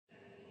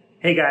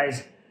Hey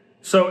guys,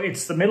 so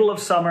it's the middle of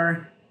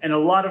summer and a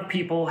lot of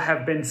people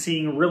have been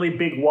seeing really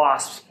big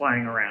wasps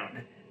flying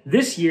around.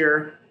 This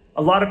year,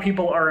 a lot of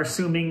people are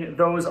assuming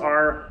those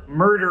are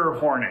murder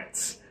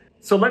hornets.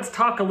 So let's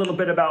talk a little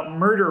bit about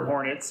murder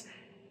hornets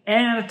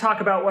and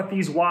talk about what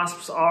these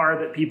wasps are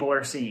that people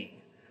are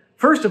seeing.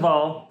 First of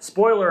all,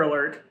 spoiler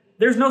alert,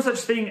 there's no such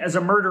thing as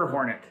a murder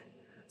hornet.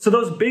 So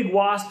those big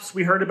wasps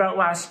we heard about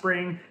last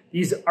spring,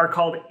 these are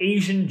called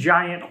Asian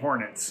giant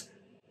hornets.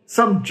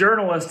 Some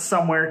journalist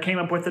somewhere came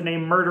up with the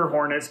name murder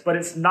hornets, but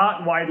it's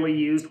not widely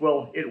used.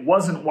 Well, it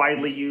wasn't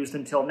widely used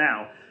until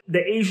now.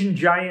 The Asian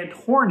giant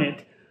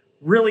hornet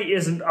really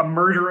isn't a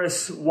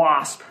murderous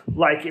wasp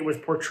like it was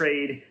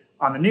portrayed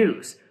on the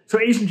news. So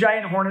Asian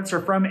giant hornets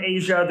are from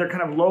Asia. They're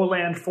kind of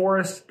lowland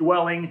forest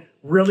dwelling,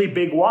 really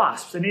big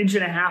wasps, 1.5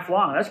 inches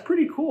long. That's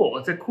pretty cool.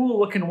 It's a cool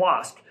looking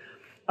wasp.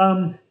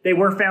 They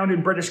were found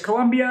in British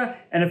Columbia,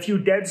 and a few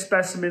dead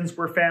specimens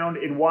were found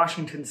in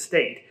Washington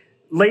state.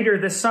 Later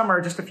this summer,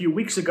 just a few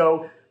weeks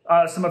ago,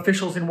 some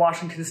officials in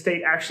Washington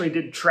state actually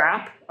did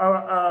trap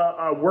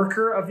a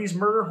worker of these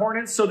murder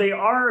hornets. So they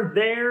are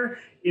there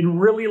in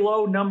really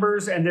low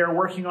numbers and they're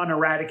working on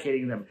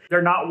eradicating them.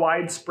 They're not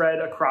widespread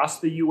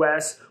across the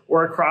US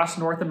or across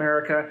North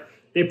America.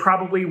 They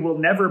probably will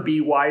never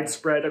be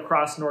widespread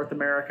across North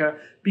America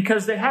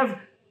because they have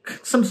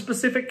some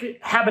specific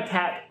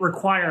habitat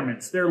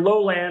requirements. They're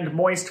lowland,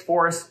 moist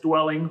forest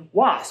dwelling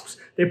wasps.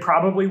 They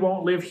probably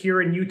won't live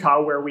here in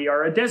Utah where we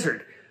are a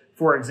desert,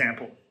 for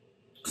example.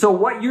 So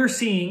what you're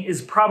seeing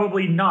is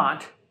probably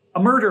not a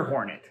murder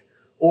hornet,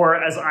 or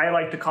as I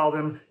like to call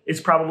them, it's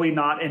probably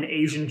not an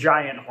Asian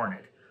giant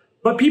hornet.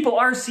 But people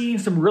are seeing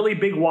some really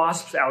big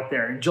wasps out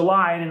there. In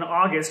July and in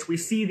August, we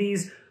see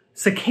these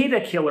cicada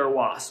killer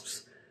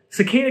wasps.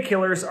 Cicada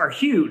killers are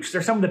huge.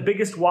 They're some of the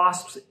biggest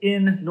wasps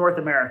in North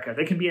America.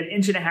 They can be 1.5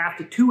 inches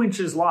to 2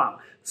 inches long.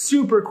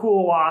 Super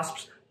cool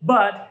wasps,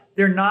 but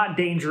they're not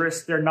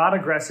dangerous. They're not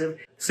aggressive.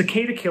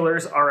 Cicada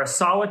killers are a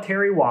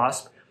solitary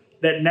wasp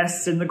that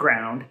nests in the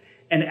ground,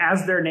 and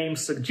as their name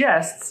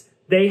suggests,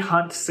 they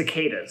hunt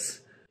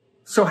cicadas.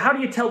 So how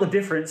do you tell the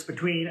difference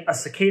between a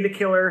cicada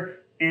killer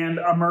and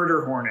a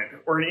murder hornet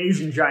or an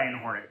Asian giant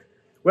hornet?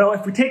 Well,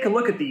 if we take a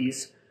look at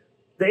these,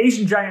 the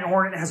Asian giant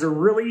hornet has a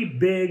really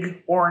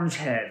big orange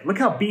head. Look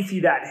how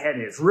beefy that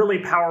head is. Really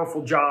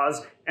powerful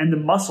jaws, and the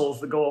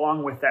muscles that go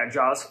along with that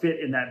jaws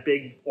fit in that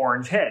big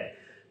orange head.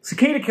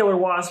 Cicada killer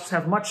wasps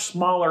have much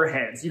smaller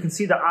heads. You can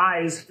see the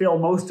eyes fill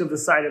most of the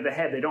side of the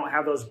head. They don't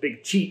have those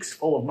big cheeks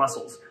full of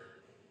muscles.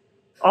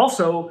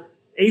 Also,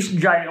 Asian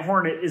giant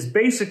hornet is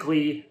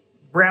basically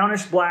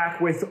brownish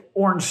black with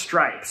orange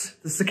stripes.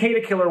 The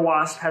cicada killer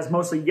wasp has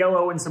mostly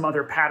yellow and some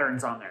other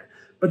patterns on there.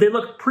 But they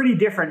look pretty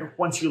different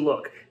once you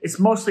look. It's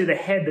mostly the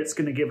head that's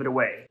going to give it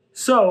away.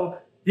 So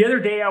the other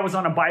day I was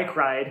on a bike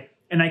ride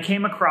and I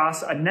came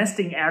across a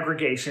nesting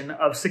aggregation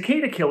of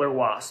cicada killer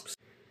wasps.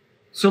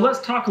 So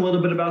let's talk a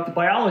little bit about the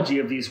biology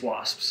of these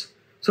wasps.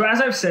 So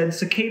as I've said,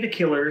 cicada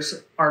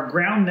killers are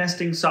ground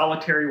nesting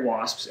solitary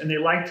wasps, and they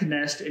like to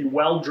nest in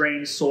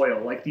well-drained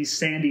soil, like these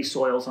sandy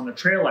soils on the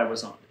trail I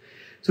was on.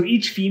 So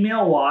each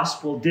female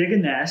wasp will dig a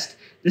nest.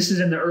 This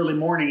is in the early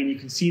morning and you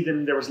can see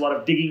them, there was a lot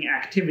of digging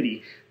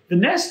activity. The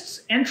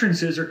nest's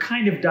entrances are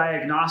kind of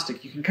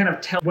diagnostic. You can kind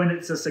of tell when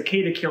it's a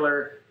cicada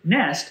killer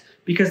nest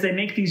because they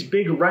make these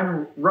big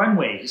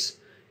runways.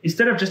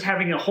 Instead of just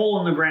having a hole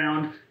in the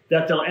ground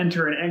that they'll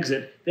enter and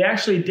exit, they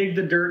actually dig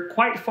the dirt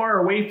quite far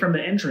away from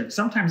the entrance,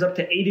 sometimes up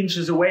to 8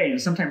 inches away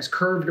and sometimes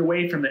curved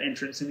away from the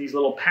entrance in these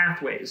little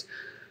pathways.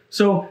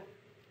 So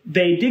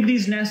they dig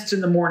these nests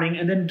in the morning,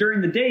 and then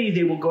during the day,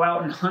 they will go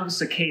out and hunt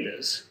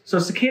cicadas. So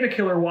cicada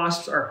killer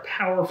wasps are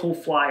powerful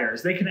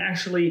flyers. They can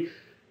actually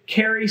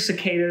carry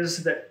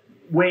cicadas that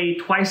weigh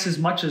twice as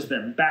much as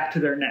them back to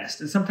their nest.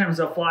 And sometimes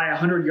they'll fly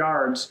 100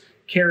 yards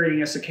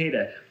carrying a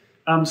cicada.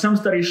 Some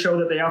studies show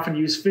that they often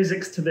use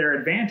physics to their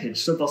advantage.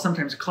 So they'll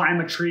sometimes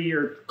climb a tree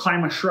or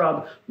climb a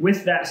shrub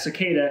with that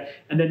cicada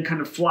and then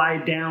kind of fly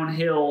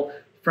downhill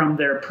from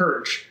their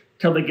perch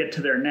till they get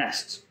to their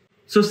nests.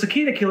 So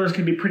cicada killers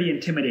can be pretty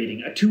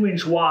intimidating. A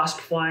 2-inch wasp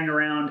flying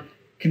around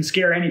can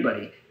scare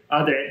anybody.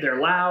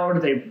 They're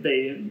loud,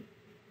 they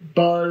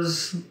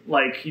buzz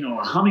like, you know,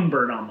 a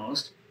hummingbird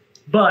almost,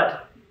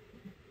 but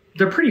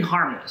they're pretty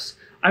harmless.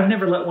 I've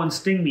never let one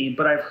sting me,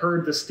 but I've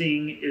heard the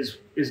sting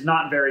is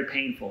not very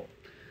painful.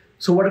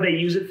 So what do they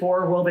use it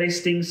for? Well, they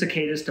sting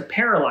cicadas to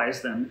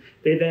paralyze them.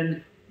 They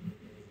then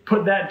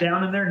put that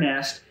down in their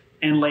nest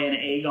and lay an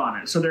egg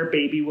on it. So their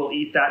baby will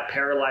eat that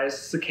paralyzed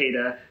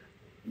cicada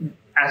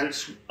as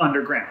it's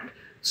underground.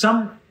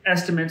 Some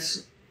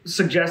estimates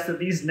suggest that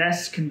these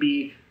nests can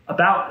be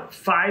about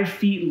 5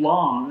 feet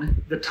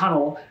long, the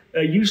tunnel,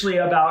 usually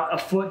about 1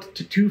 foot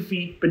to 2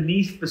 feet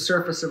beneath the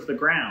surface of the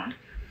ground.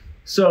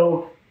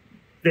 So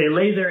they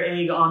lay their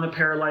egg on the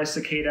paralyzed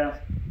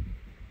cicada.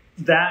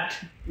 That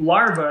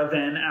larva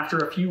then, after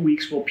a few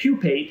weeks, will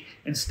pupate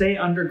and stay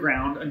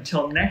underground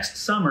until next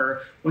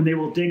summer when they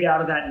will dig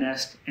out of that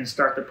nest and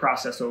start the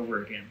process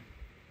over again.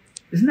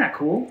 Isn't that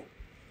cool?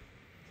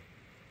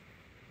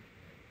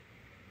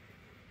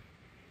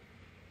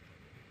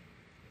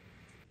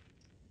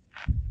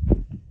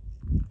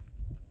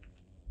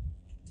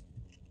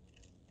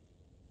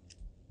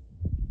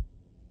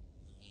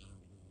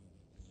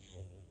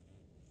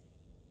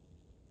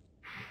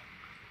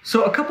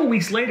 So a couple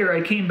weeks later,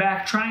 I came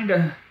back trying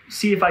to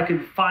see if I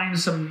could find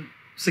some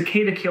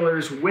cicada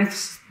killers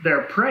with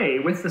their prey,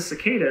 with the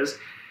cicadas,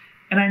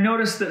 and I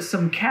noticed that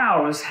some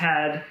cows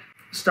had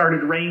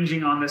started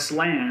ranging on this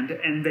land,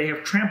 and they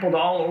have trampled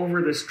all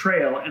over this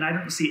trail, and I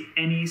don't see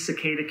any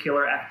cicada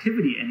killer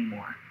activity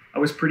anymore. I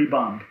was pretty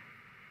bummed.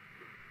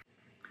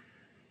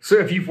 So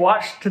if you've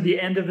watched to the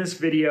end of this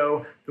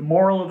video, the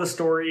moral of the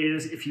story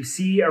is if you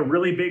see a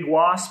really big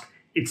wasp,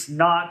 it's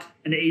not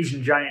an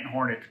Asian giant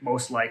hornet,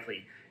 most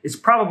likely. It's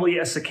probably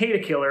a cicada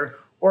killer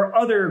or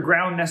other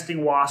ground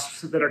nesting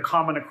wasps that are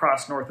common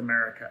across North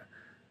America.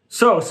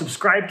 So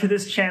subscribe to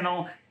this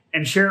channel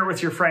and share it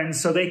with your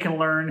friends so they can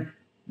learn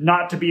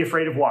not to be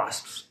afraid of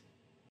wasps.